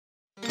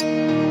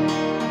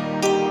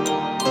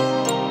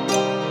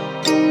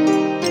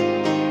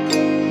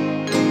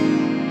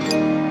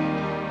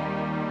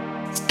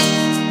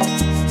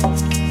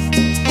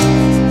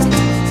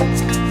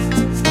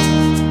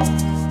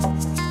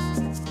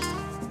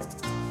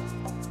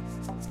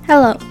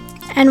Hello,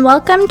 and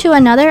welcome to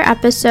another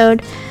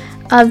episode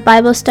of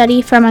Bible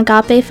Study from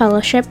Agape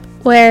Fellowship,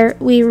 where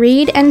we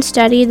read and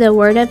study the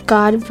Word of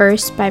God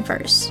verse by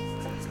verse.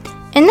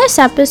 In this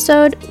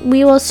episode,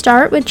 we will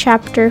start with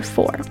chapter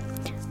 4,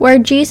 where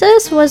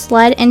Jesus was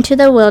led into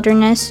the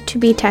wilderness to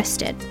be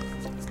tested.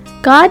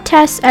 God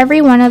tests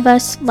every one of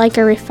us like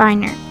a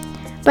refiner,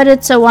 but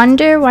it's a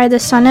wonder why the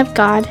Son of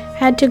God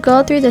had to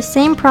go through the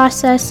same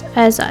process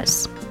as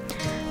us.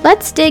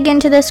 Let's dig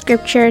into the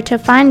scripture to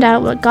find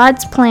out what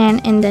God's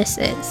plan in this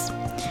is.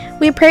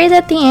 We pray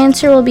that the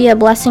answer will be a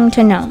blessing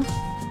to know.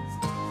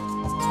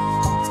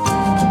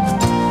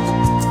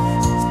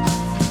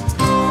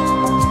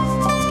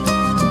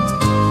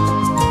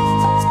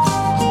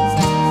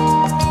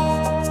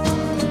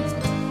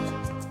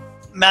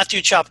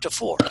 Matthew chapter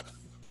 4.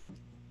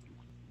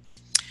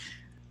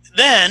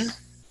 Then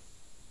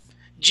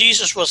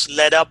Jesus was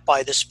led up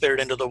by the Spirit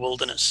into the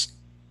wilderness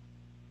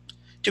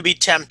to be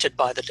tempted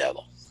by the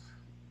devil.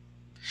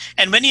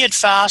 And when he had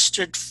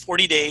fasted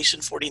 40 days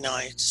and 40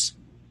 nights,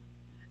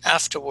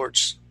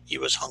 afterwards he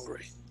was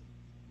hungry.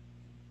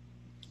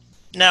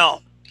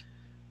 Now,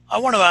 I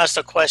want to ask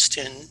a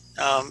question.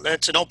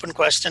 It's an open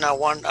question. I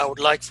would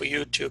like for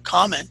you to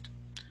comment.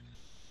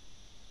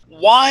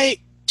 Why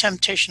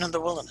temptation in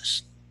the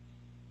wilderness?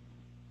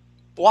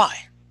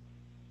 Why?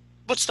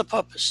 What's the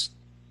purpose?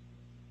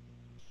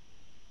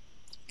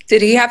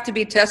 Did he have to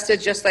be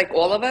tested just like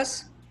all of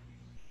us?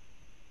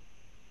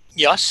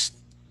 Yes,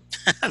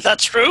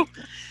 that's true.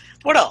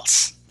 What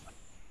else?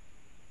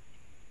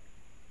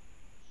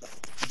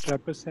 It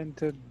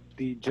represented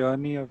the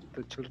journey of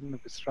the children of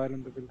Israel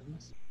in the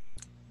wilderness.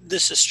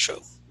 This is true.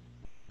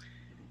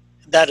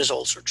 That is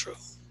also true.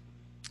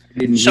 I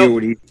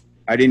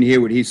didn't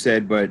hear what he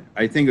said, but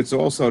I think it's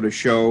also to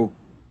show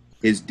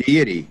his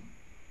deity,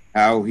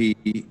 how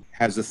he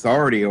has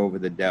authority over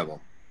the devil.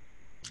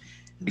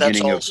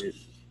 Beginning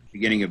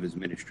of his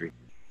ministry.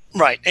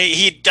 Right.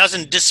 He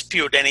doesn't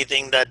dispute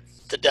anything that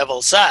the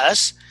devil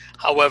says.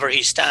 However,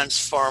 he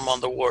stands firm on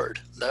the word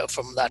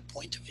from that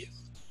point of view.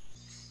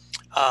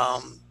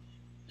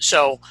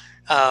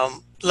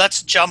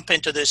 Let's jump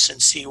into this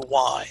and see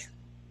why.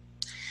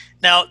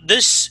 Now,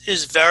 this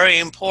is very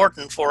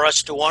important for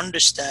us to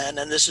understand,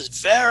 and this is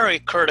very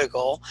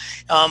critical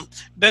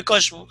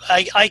because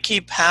I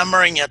keep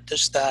hammering at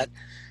this, that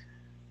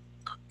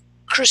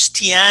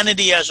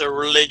Christianity as a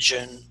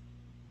religion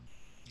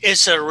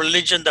is a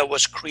religion that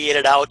was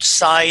created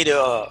outside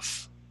of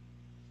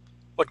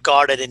what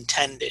God had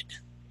intended.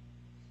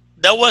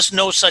 There was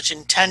no such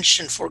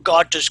intention for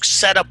God to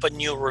set up a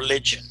new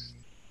religion.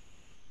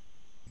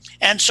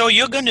 And so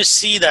you're going to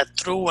see that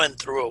through and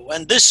through.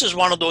 And this is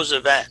one of those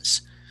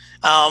events.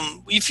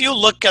 If you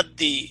look at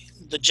the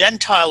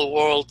Gentile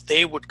world,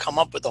 they would come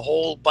up with a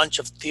whole bunch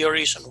of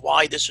theories on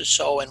why this is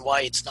so and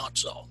why it's not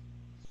so.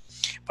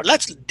 But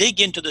let's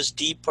dig into this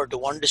deeper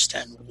to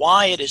understand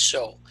why it is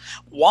so.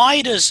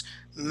 Why does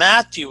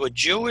Matthew,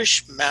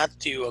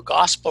 a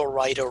gospel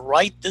writer,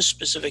 write this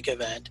specific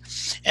event?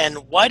 And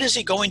why does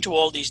he go into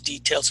all these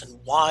details and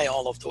why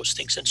all of those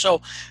things? And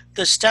so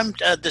this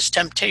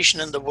temptation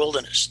in the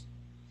wilderness.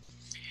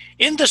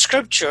 In the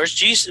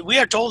scriptures, we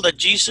are told that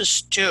Jesus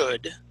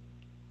stood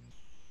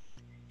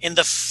in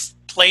the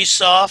place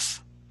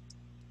of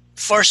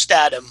first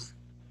Adam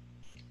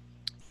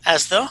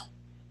as the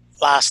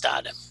last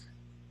Adam.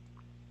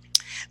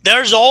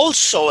 There's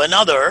also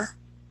another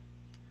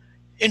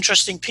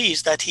interesting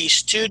piece, that he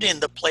stood in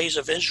the place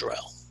of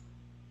Israel.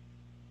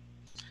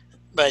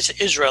 By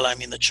Israel, I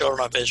mean the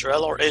children of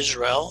Israel, or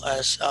Israel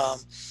as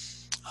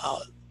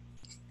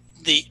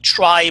the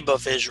tribe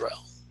of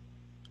Israel.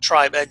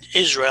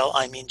 Israel,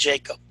 I mean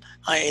Jacob.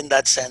 In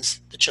that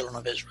sense, the children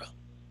of Israel.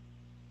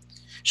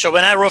 So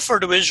when I refer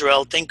to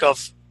Israel, think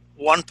of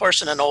one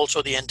person and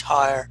also the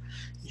entire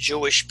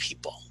Jewish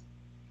people.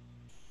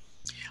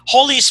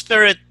 Holy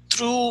Spirit,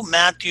 through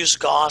Matthew's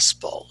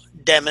gospel,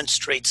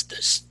 demonstrates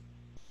this.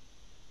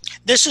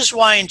 This is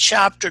why in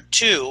chapter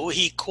 2,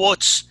 he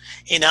quotes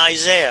in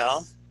Isaiah,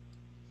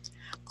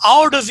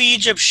 "Out of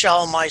Egypt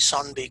shall my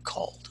son be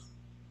called."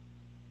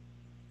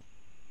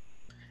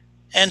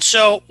 And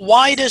so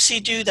why does he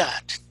do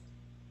that?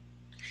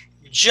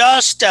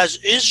 Just as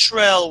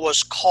Israel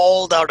was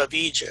called out of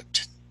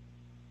Egypt,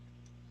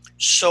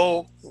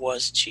 so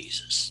was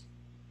Jesus.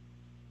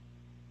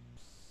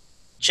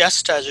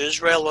 Just as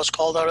Israel was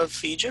called out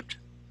of Egypt,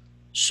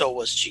 so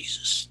was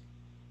Jesus.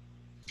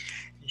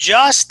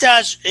 Just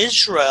as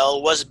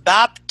Israel was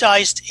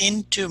baptized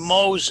into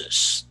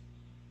Moses,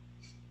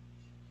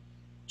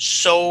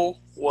 so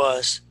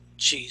was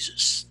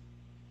Jesus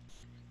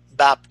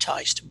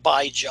baptized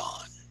by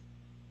John.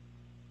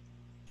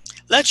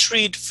 Let's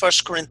read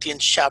 1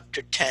 Corinthians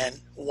chapter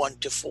 10,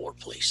 1-4,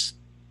 please.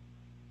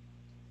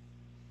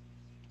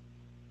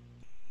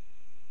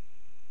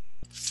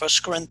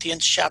 1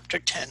 Corinthians chapter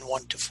 10,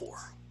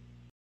 1-4.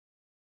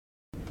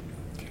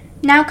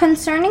 Now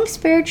concerning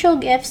spiritual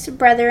gifts,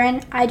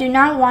 brethren, I do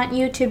not want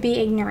you to be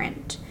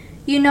ignorant.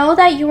 You know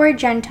that you were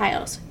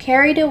Gentiles,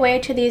 carried away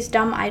to these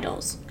dumb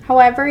idols,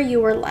 however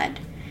you were led.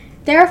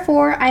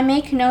 Therefore I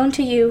make known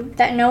to you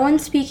that no one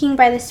speaking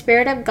by the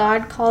Spirit of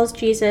God calls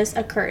Jesus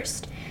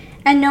accursed,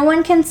 and no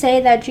one can say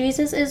that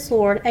Jesus is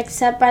Lord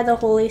except by the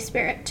Holy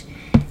Spirit.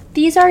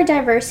 These are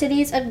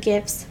diversities of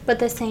gifts, but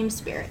the same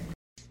Spirit.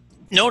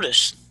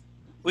 Notice,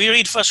 we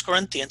read 1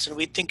 Corinthians and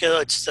we think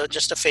it's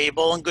just a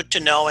fable and good to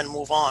know and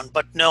move on.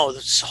 But no,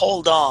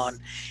 hold on.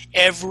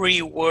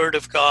 Every word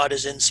of God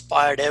is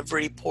inspired.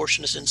 Every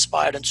portion is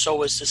inspired, and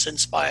so is this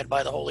inspired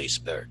by the Holy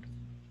Spirit.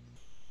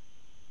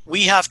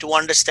 We have to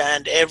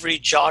understand every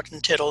jot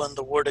and tittle in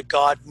the Word of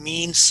God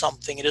means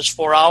something.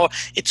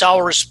 It's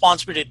our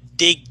responsibility to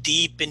dig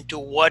deep into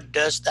what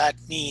does that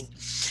mean.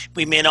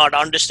 We may not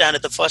understand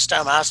it the first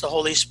time. Ask the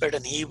Holy Spirit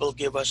and He will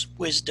give us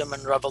wisdom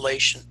and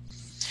revelation.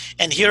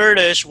 And here it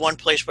is, one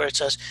place where it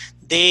says,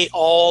 they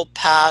all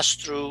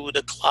passed through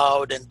the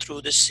cloud and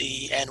through the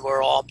sea and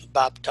were all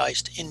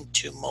baptized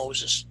into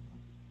Moses.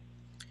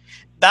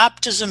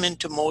 Baptism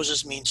into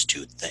Moses means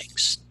two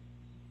things.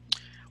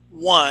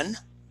 One,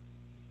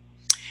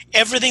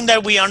 everything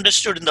that we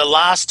understood in the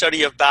last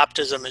study of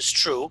baptism is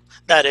true.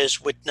 That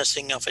is,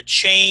 witnessing of a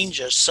change,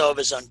 a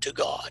service unto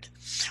God.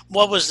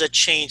 What was the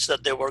change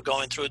that they were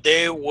going through?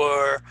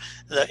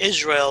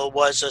 Israel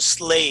was a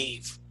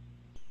slave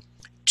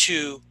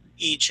to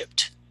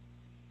Egypt.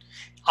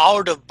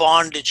 Out of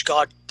bondage,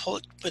 God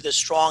put with a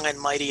strong and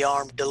mighty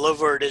arm,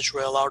 delivered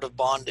Israel out of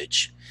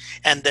bondage.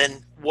 And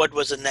then what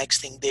was the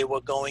next thing? They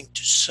were going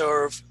to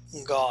serve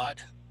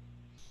God.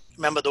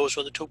 Remember, those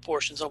were the two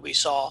portions that we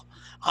saw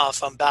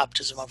from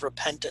baptism of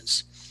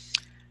repentance.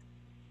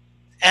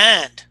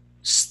 And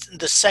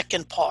the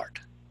second part,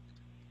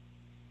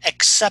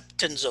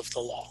 acceptance of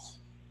the law.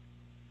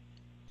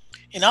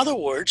 In other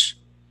words,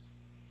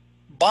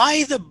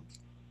 by the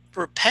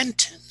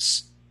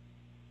repentance,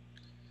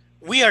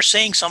 we are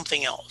saying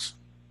something else.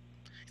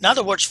 In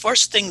other words,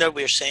 first thing that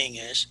we're saying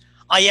is,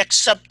 I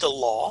accept the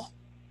law.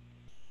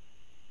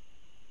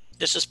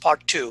 This is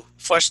part two.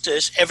 First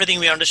is everything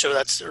we understood,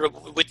 that's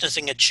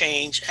witnessing a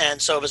change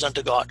and service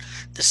unto God.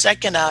 The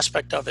second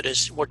aspect of it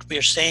is what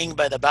we're saying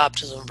by the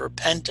baptism of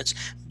repentance,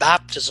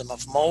 baptism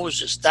of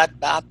Moses.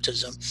 That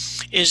baptism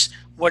is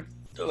what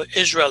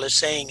Israel is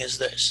saying is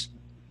this: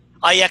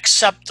 I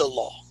accept the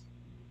law.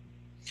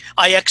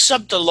 I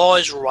accept the law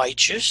is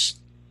righteous,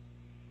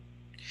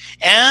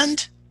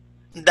 and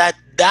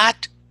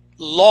that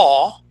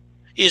law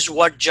is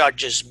what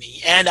judges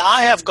me, and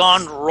I have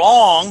gone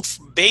wrong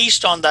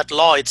based on that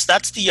law.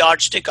 That's the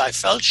yardstick. I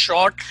fell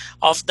short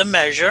of the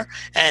measure,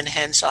 and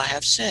hence I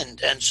have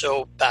sinned. And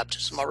so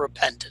baptism of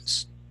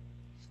repentance.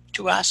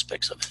 Two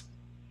aspects of it.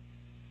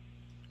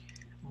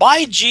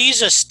 By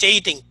Jesus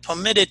stating,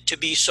 permitted to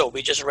be so,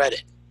 we just read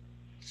it,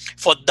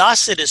 for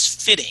thus it is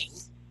fitting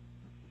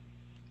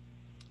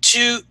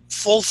to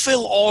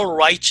fulfill all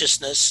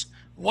righteousness.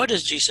 What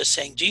is Jesus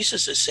saying?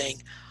 Jesus is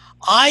saying,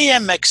 I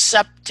am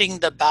accepting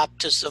the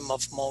baptism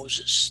of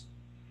Moses.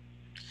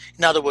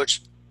 In other words,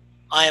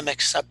 I am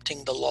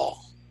accepting the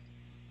law.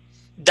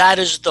 That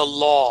is the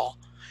law,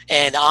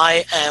 and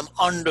I am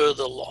under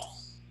the law.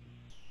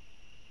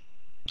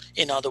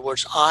 In other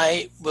words,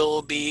 I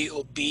will be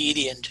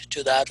obedient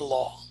to that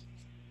law.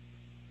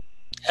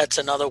 That's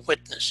another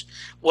witness.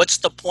 What's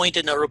the point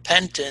in a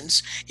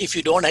repentance if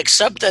you don't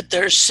accept that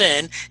there's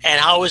sin? And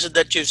how is it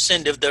that you've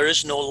sinned if there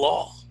is no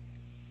law?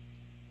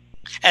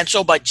 And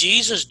so by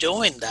Jesus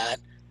doing that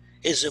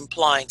is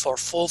implying for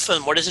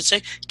fulfilling, what does it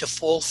say? To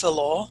fulfill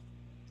all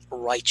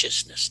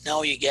righteousness.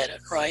 Now you get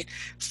it, right?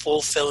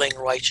 Fulfilling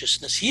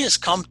righteousness. He has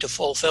come to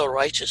fulfill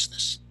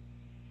righteousness.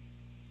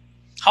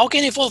 How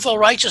can he fulfill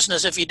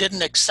righteousness if he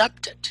didn't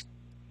accept it?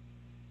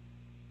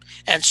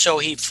 And so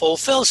he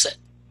fulfills it.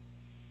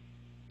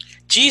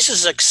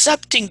 Jesus is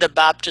accepting the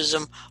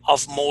baptism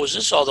of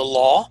Moses, or the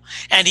law,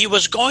 and he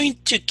was going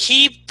to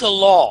keep the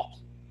law.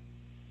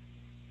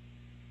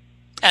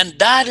 And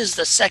that is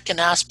the second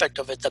aspect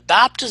of it. The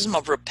baptism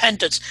of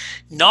repentance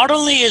not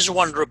only is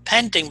one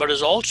repenting, but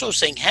is also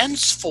saying,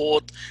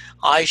 henceforth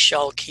I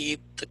shall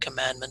keep the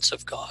commandments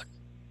of God.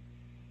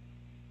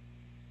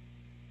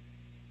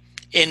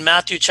 In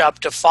Matthew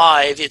chapter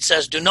 5, it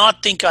says, do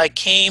not think I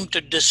came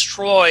to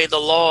destroy the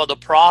law of the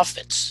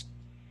prophets.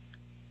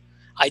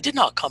 I did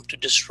not come to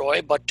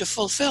destroy, but to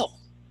fulfill.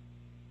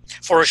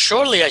 For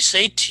surely I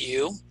say to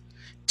you,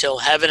 till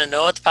heaven and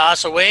earth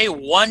pass away,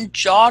 one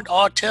jot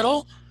or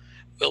tittle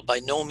will by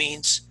no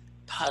means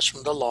pass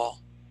from the law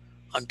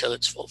until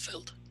it's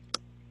fulfilled.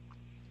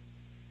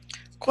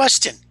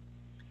 Question: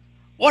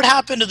 what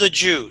happened to the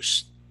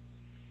Jews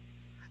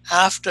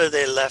after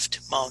they left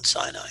Mount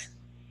Sinai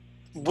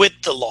with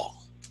the law?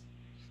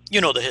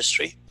 You know the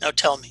history. Now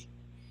tell me,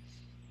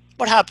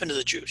 what happened to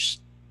the Jews?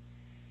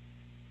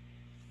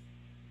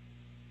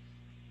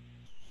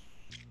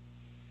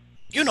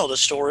 You know the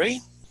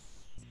story.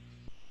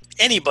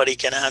 Anybody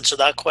can answer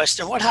that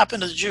question. What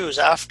happened to the Jews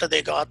after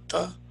they got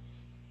the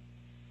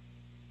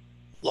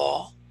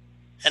law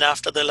and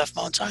after they left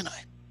Mount Sinai?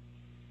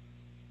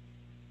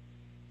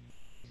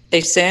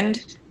 They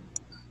sinned?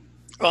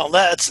 Well,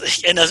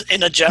 that's in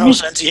a general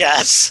sense,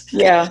 yes.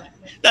 Yeah.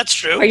 That's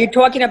true. Are you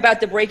talking about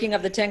the breaking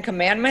of the 10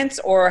 Commandments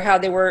or how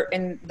they were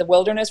in the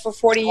wilderness for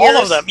 40 years?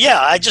 All of them. Yeah,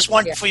 I just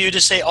want Yeah. for you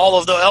to say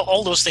all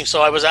those things.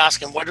 So I was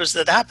asking, what does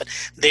that happen?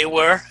 They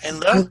were in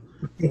the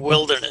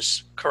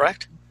wilderness,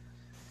 correct?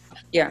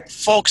 Yeah.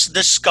 Folks,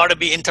 this got to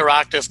be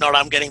interactive. If not,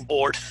 I'm getting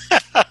bored.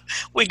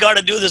 We got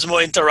to do this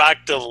more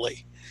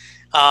interactively.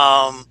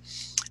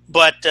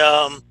 But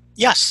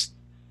yes,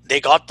 they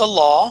got the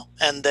law,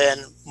 and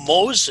then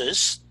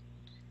Moses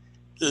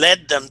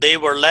led them. They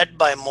were led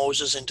by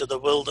Moses into the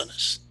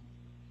wilderness.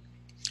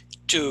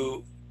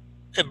 To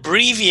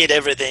abbreviate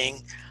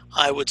everything,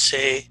 I would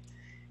say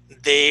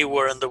they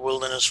were in the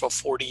wilderness for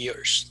 40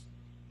 years.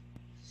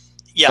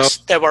 Yes,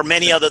 there were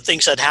many other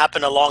things that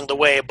happened along the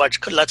way, but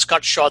let's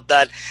cut short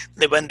that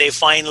when they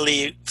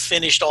finally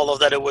finished all of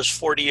that, it was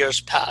 40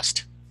 years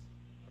past.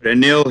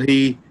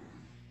 Anil,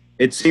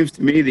 it seems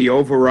to me the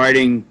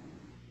overriding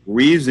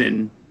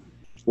reason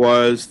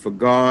was for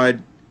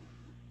God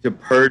to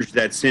purge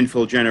that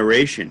sinful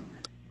generation,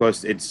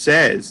 because it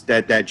says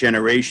that that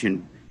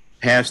generation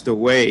passed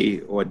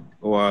away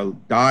or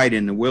died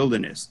in the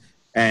wilderness,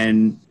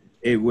 and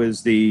it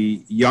was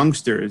the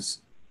youngsters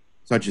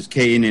such as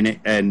Cain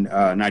and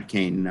not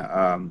Cain.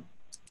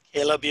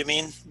 Caleb, you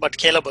mean? But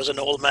Caleb was an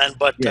old man,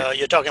 but Yeah.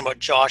 You're talking about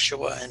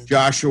Joshua. And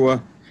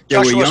Joshua.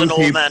 Joshua was an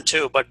old man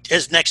too, but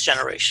his next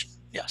generation,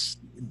 yes.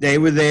 They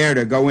were there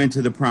to go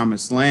into the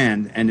promised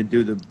land and to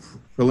do the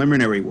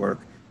preliminary work,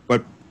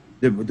 but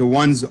the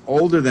ones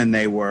older than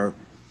they were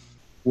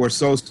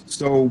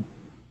so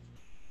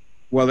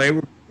well. They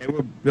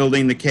were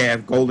building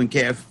the golden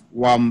calf,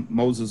 while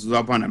Moses was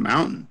up on a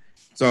mountain.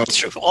 So It's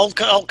true. All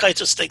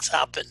kinds of things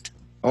happened.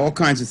 all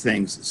kinds of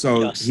things.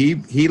 So Yes.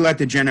 he let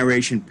the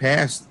generation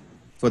pass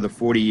for the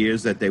 40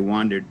 years that they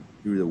wandered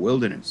through the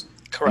wilderness.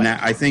 Correct.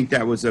 And I think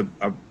that was a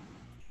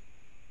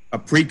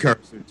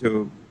precursor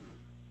to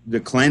the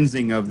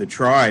cleansing of the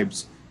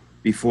tribes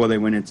before they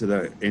went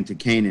into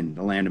Canaan,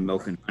 the land of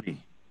milk and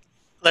honey.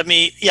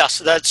 Yes,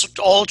 that's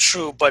all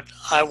true, but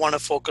I want to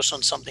focus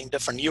on something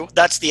different.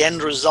 That's the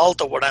end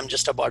result of what I'm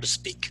just about to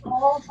speak.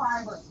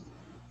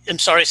 I'm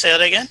sorry, say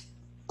that again?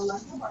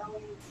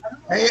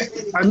 Hey,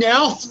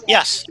 Anil,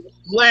 Yes.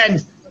 Len,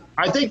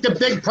 I think the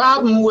big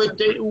problem with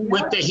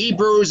the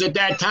Hebrews at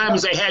that time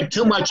is they had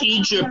too much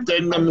Egypt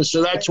in them,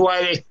 so that's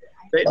why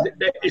they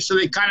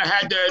kind of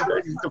had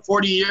the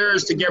 40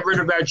 years to get rid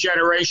of that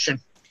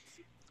generation.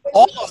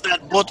 All of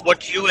that, both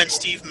what you and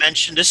Steve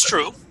mentioned, is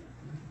true.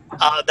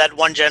 That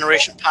one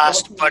generation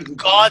passed, but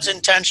God's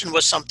intention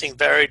was something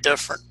very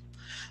different.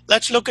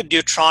 Let's look at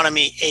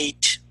Deuteronomy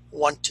 8,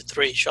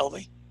 1-3, shall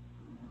we?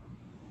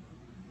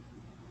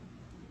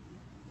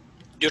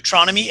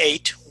 Deuteronomy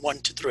 8,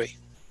 1-3.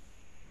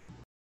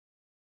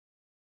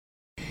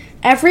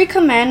 Every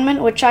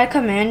commandment which I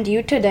command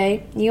you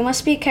today, you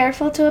must be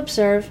careful to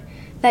observe,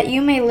 that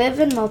you may live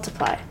and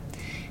multiply,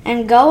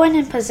 and go in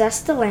and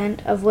possess the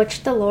land of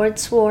which the Lord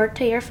swore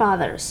to your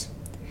fathers.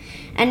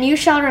 And you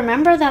shall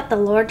remember that the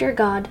Lord your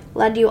God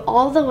led you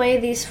all the way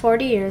these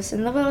 40 years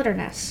in the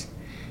wilderness,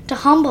 to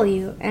humble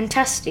you and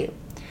test you,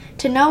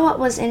 to know what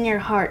was in your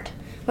heart,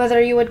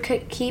 whether you would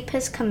keep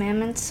his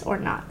commandments or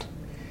not.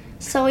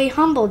 So he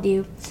humbled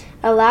you,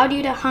 allowed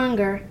you to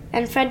hunger,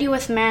 and fed you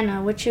with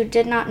manna which you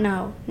did not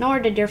know, nor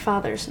did your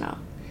fathers know,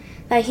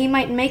 that he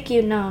might make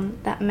you known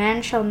that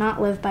man shall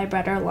not live by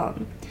bread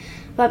alone,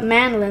 but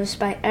man lives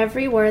by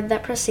every word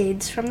that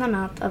proceeds from the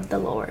mouth of the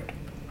Lord.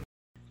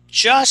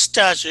 Just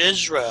as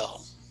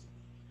Israel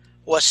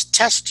was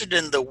tested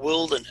in the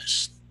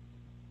wilderness,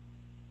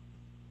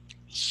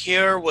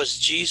 here was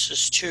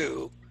Jesus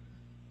too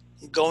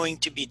going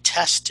to be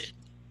tested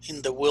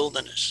in the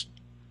wilderness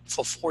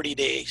for 40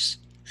 days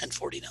and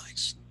 40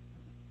 nights.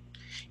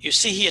 You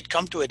see, he had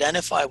come to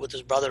identify with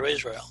his brother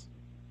Israel.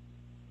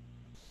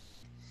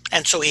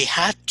 And so he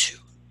had to.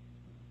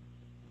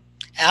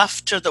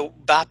 After the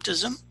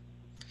baptism,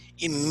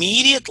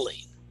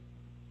 immediately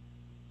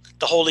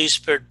the Holy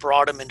Spirit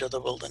brought him into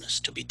the wilderness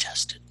to be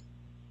tested.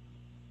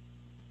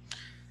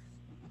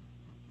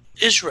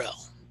 Israel,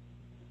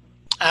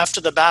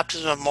 after the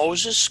baptism of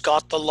Moses,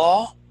 got the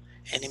law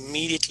and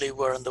immediately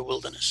were in the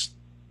wilderness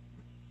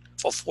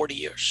for 40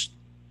 years.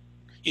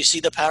 You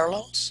see the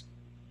parallels?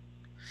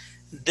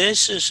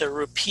 This is a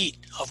repeat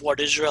of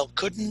what Israel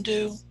couldn't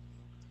do,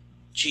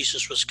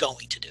 Jesus was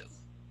going to do.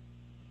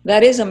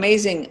 That is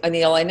amazing,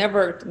 Anil. I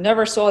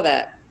never saw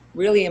that.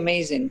 Really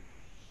amazing.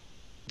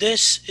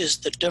 This is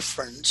the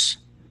difference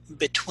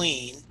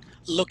between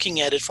looking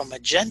at it from a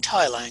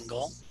Gentile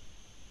angle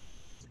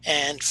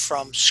and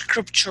from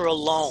Scripture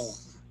alone.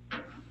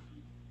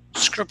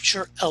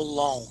 Scripture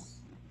alone.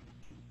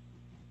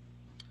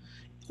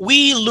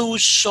 We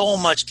lose so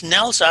much.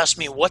 Nels asked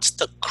me, what's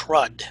the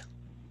crud?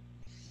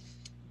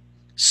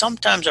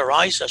 Sometimes our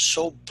eyes are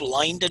so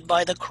blinded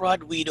by the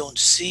crud, we don't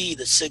see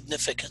the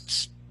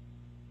significance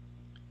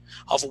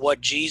of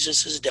what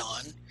Jesus has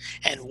done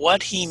and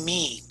what he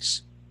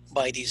means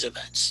by these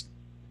events.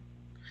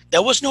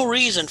 There was no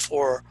reason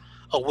for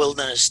a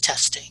wilderness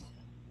testing,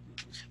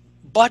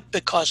 but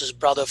because his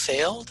brother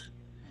failed,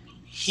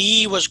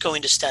 he was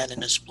going to stand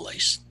in his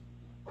place.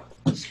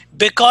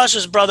 Because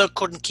his brother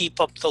couldn't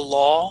keep up the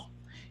law,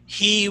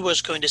 he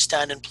was going to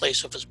stand in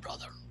place of his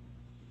brother.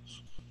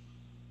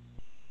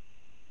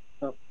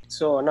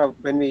 So now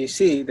when we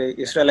see the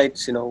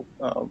Israelites,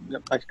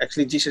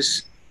 actually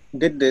Jesus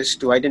did this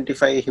to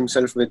identify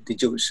himself with the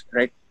Jews,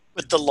 right?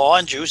 With the law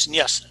and Jews, and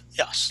yes.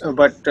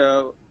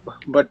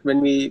 But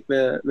when we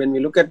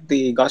look at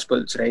the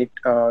Gospels, right,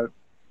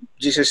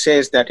 Jesus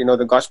says that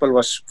the gospel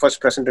was first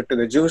presented to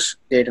the Jews;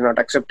 they did not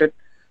accept it,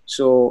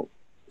 so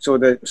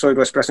it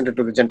was presented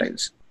to the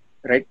Gentiles,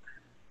 right?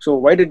 So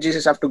why did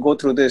Jesus have to go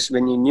through this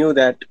when he knew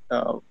that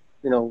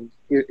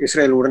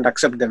Israel wouldn't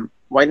accept them?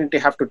 Why didn't he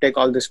have to take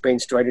all this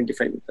pains to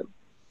identify with them?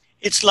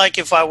 It's like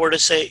if I were to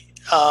say,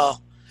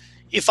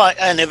 if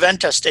an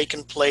event has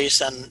taken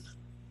place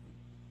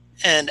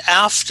and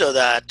after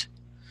that,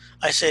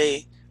 I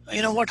say,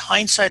 you know what,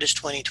 hindsight is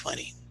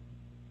 2020.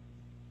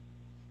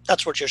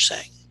 That's what you're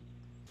saying.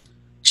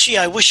 Gee,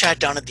 I wish I had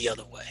done it the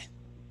other way.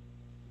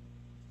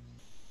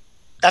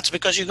 That's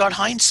because you got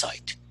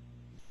hindsight.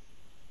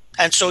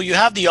 And so you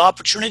have the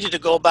opportunity to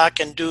go back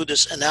and do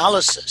this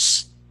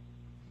analysis.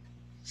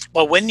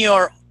 But when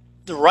you're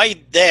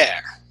right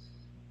there,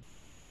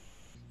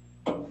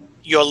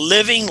 you're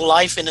living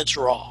life in its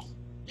raw,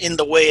 in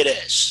the way it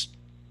is.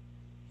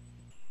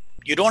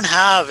 You don't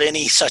have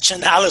any such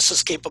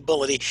analysis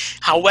capability.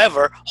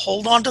 However,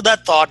 hold on to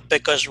that thought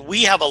because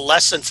we have a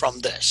lesson from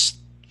this.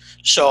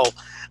 So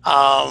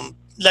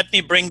let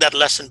me bring that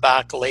lesson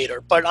back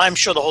later. But I'm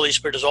sure the Holy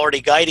Spirit is already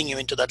guiding you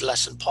into that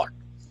lesson part.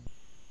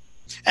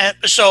 And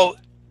so,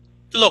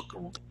 look,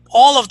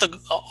 all of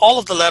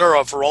the letter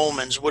of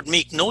Romans would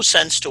make no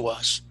sense to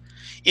us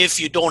if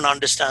you don't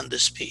understand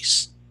this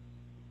piece.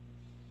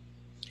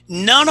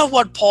 None of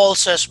what Paul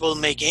says will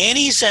make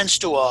any sense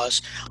to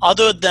us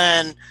other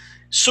than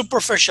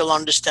superficial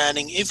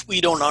understanding if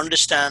we don't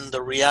understand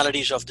the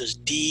realities of this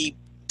deep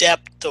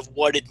depth of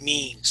what it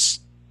means.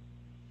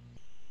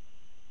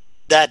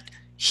 That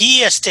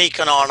he has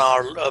taken on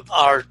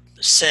our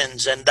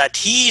sins and that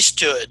he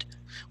stood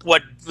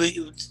what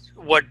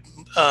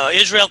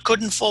Israel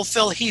couldn't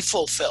fulfill, he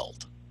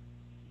fulfilled.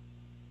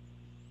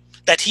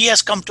 That he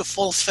has come to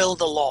fulfill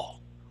the law.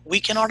 We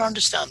cannot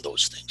understand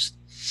those things.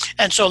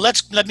 And so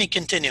let me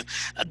continue.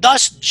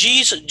 Thus,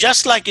 Jesus,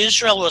 just like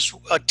Israel was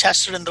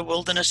tested in the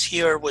wilderness,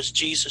 here was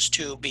Jesus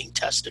too being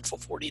tested for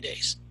 40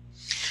 days.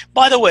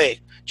 By the way,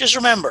 just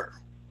remember,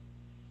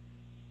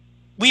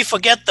 we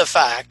forget the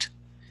fact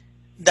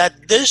that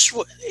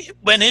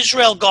when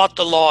Israel got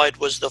the law, it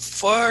was the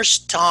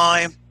first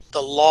time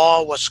the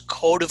law was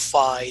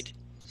codified.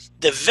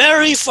 The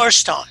very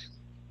first time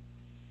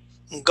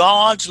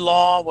God's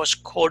law was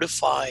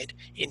codified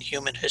in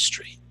human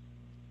history.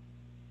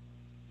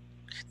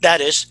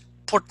 That is,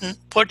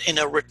 put in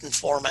a written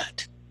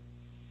format.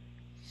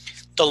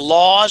 The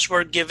laws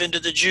were given to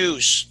the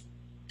Jews.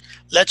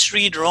 Let's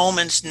read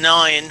Romans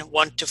 9,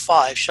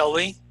 1-5, shall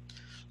we?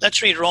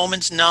 Let's read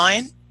Romans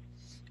 9.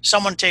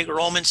 Someone take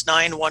Romans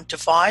 9,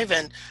 1-5,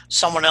 and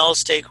someone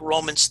else take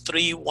Romans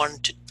 3,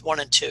 1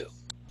 and 2.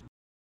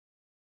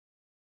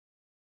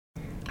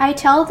 I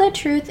tell the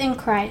truth in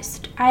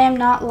Christ. I am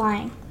not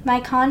lying.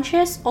 My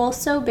conscience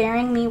also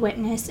bearing me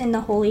witness in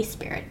the Holy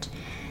Spirit,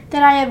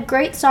 that I have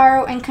great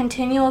sorrow and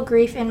continual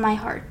grief in my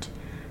heart.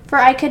 For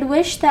I could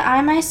wish that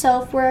I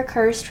myself were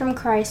accursed from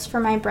Christ for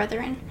my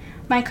brethren,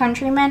 my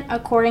countrymen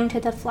according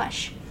to the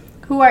flesh,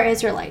 who are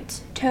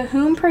Israelites, to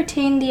whom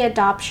pertain the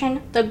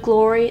adoption, the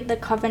glory, the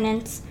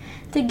covenants,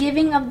 the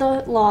giving of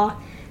the law,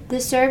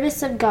 the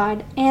service of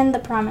God, and the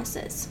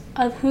promises,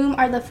 of whom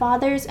are the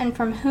fathers, and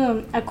from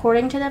whom,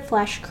 according to the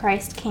flesh,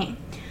 Christ came,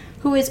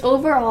 who is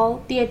over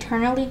all, the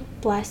eternally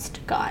blessed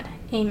God.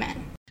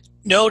 Amen.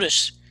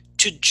 Notice,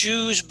 to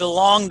Jews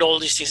belonged all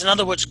these things. In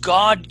other words,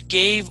 God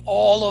gave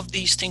all of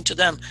these things to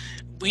them.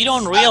 We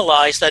don't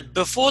realize that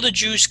before the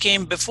Jews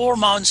came, before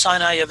Mount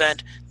Sinai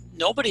event,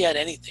 nobody had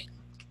anything.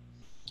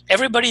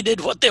 Everybody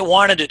did what they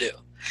wanted to do.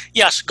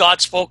 Yes,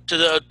 God spoke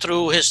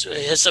through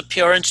his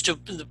appearance to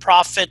the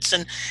prophets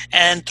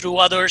and through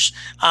others,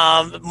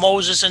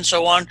 Moses and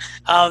so on.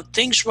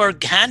 Things were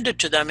handed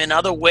to them in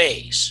other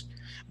ways.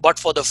 But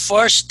for the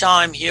first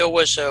time, here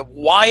was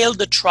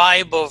the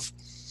tribe of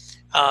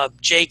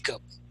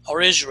Jacob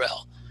or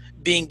Israel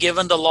being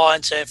given the law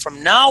and saying,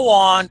 from now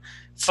on,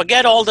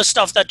 forget all the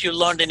stuff that you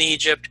learned in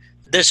Egypt.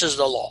 This is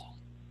the law.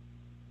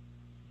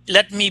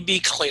 Let me be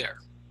clear.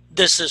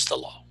 This is the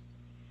law.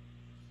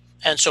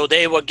 And so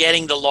they were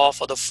getting the law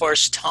for the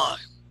first time.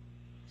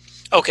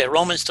 Okay,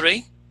 Romans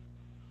 3.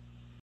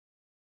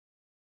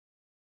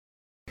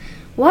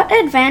 What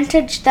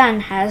advantage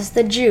then has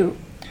the Jew?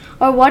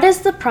 Or what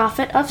is the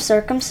profit of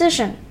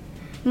circumcision?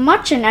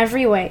 Much in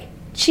every way,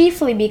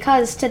 chiefly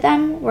because to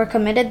them were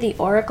committed the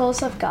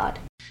oracles of God.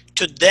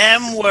 To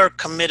them were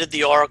committed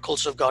the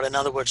oracles of God. In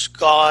other words,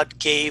 God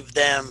gave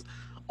them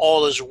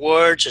all his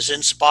words, his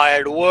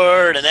inspired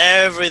word, and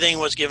everything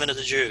was given to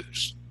the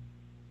Jews.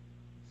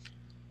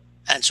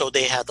 And so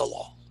they had the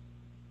law.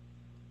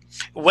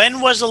 When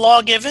was the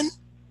law given?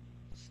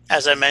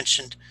 As I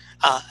mentioned,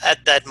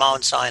 at that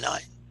Mount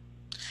Sinai.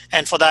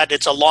 And for that,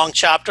 it's a long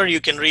chapter.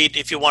 You can read,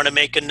 if you want to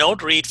make a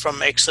note, read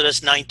from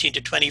Exodus 19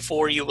 to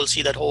 24. You will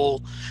see that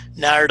whole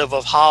narrative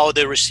of how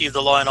they received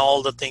the law and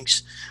all the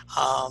things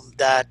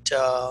that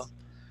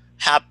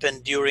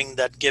happened during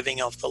that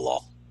giving of the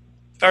law.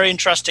 Very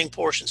interesting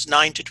portions,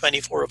 9 to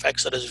 24 of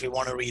Exodus, if you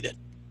want to read it.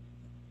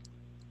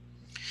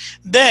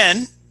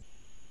 Then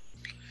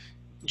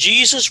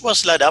Jesus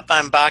was led up.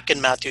 I'm back in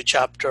Matthew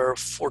chapter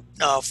 4,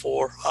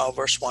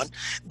 verse 1.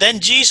 Then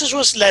Jesus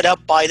was led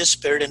up by the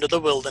Spirit into the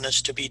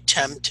wilderness to be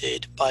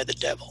tempted by the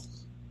devil.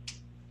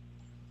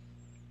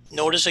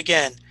 Notice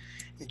again,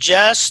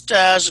 just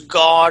as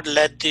God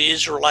led the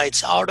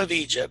Israelites out of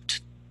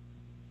Egypt,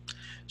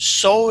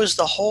 so is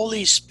the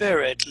Holy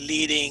Spirit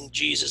leading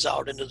Jesus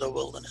out into the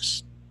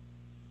wilderness.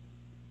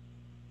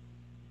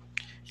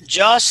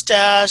 Just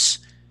as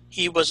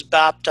he was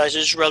baptized,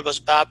 Israel was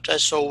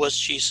baptized, so was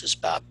Jesus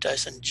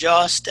baptized. And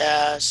just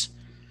as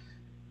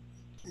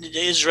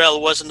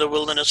Israel was in the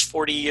wilderness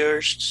 40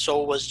 years,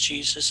 so was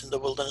Jesus in the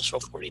wilderness for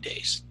 40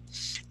 days.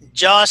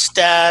 Just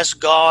as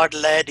God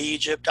led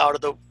Egypt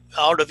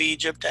out of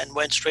Egypt and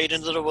went straight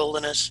into the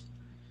wilderness,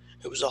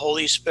 it was the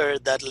Holy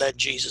Spirit that led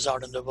Jesus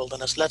out in the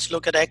wilderness. Let's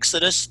look at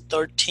Exodus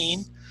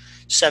 13,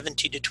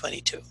 17 to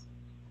 22.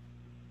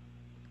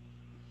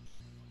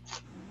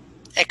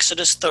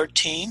 Exodus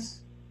 13,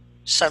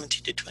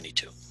 17 to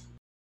 22.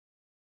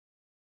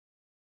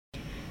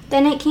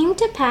 Then it came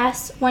to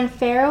pass, when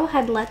Pharaoh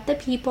had let the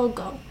people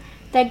go,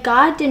 that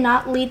God did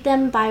not lead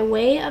them by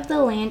way of the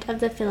land of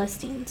the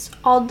Philistines,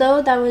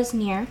 although that was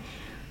near.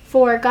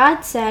 For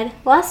God said,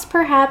 lest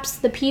perhaps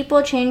the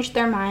people change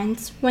their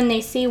minds when they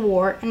see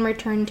war and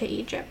return to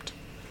Egypt.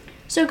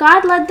 So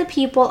God led the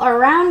people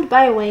around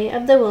by way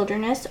of the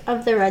wilderness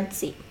of the Red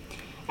Sea.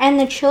 And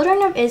the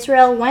children of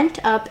Israel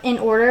went up in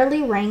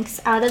orderly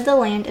ranks out of the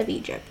land of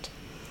Egypt.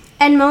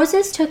 And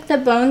Moses took the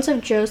bones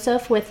of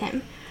Joseph with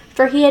him,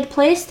 for he had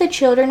placed the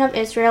children of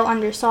Israel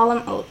under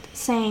solemn oath,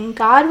 saying,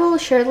 God will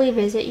surely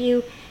visit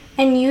you,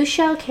 and you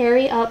shall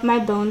carry up my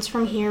bones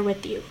from here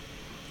with you.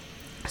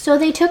 So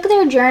they took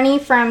their journey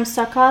from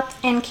Succoth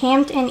and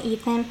camped in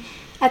Etham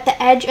at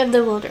the edge of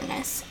the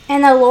wilderness.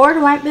 And the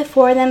Lord went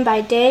before them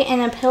by day in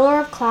a pillar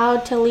of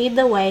cloud to lead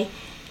the way,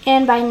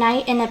 and by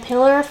night in a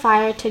pillar of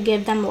fire to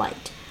give them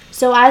light,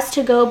 so as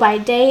to go by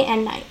day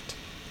and night.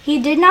 He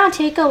did not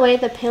take away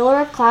the pillar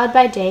of cloud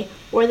by day,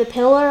 or the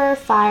pillar of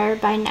fire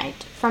by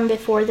night, from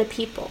before the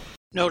people.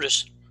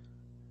 Notice,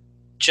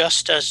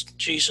 just as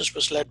Jesus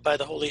was led by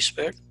the Holy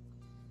Spirit,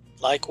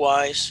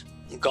 likewise,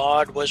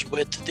 God was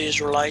with the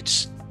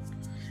Israelites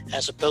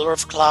as a pillar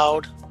of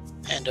cloud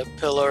and a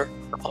pillar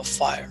of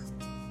fire.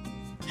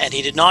 And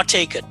he did not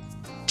take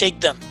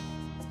them,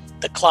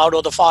 the cloud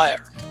or the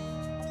fire,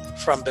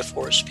 from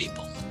before his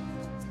people.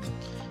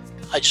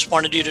 I just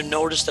wanted you to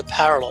notice the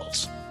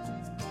parallels.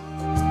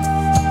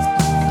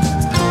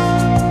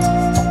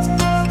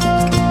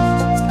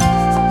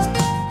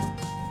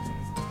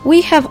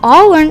 We have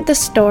all learned the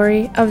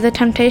story of the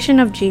temptation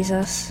of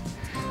Jesus,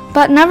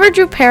 but never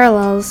drew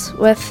parallels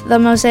with the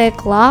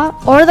Mosaic Law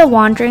or the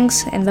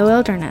wanderings in the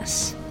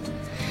wilderness.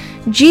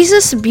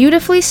 Jesus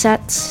beautifully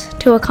sets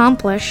to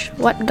accomplish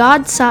what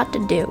God sought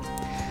to do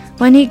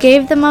when he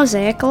gave the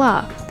Mosaic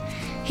Law.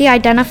 He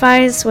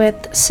identifies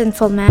with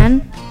sinful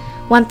man,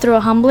 went through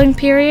a humbling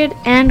period,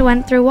 and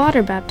went through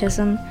water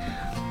baptism,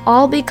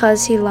 all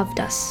because he loved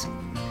us.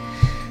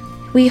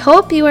 We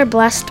hope you are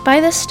blessed by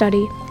this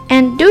study,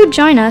 and do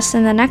join us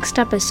in the next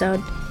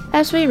episode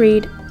as we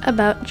read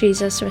about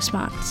Jesus'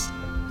 response.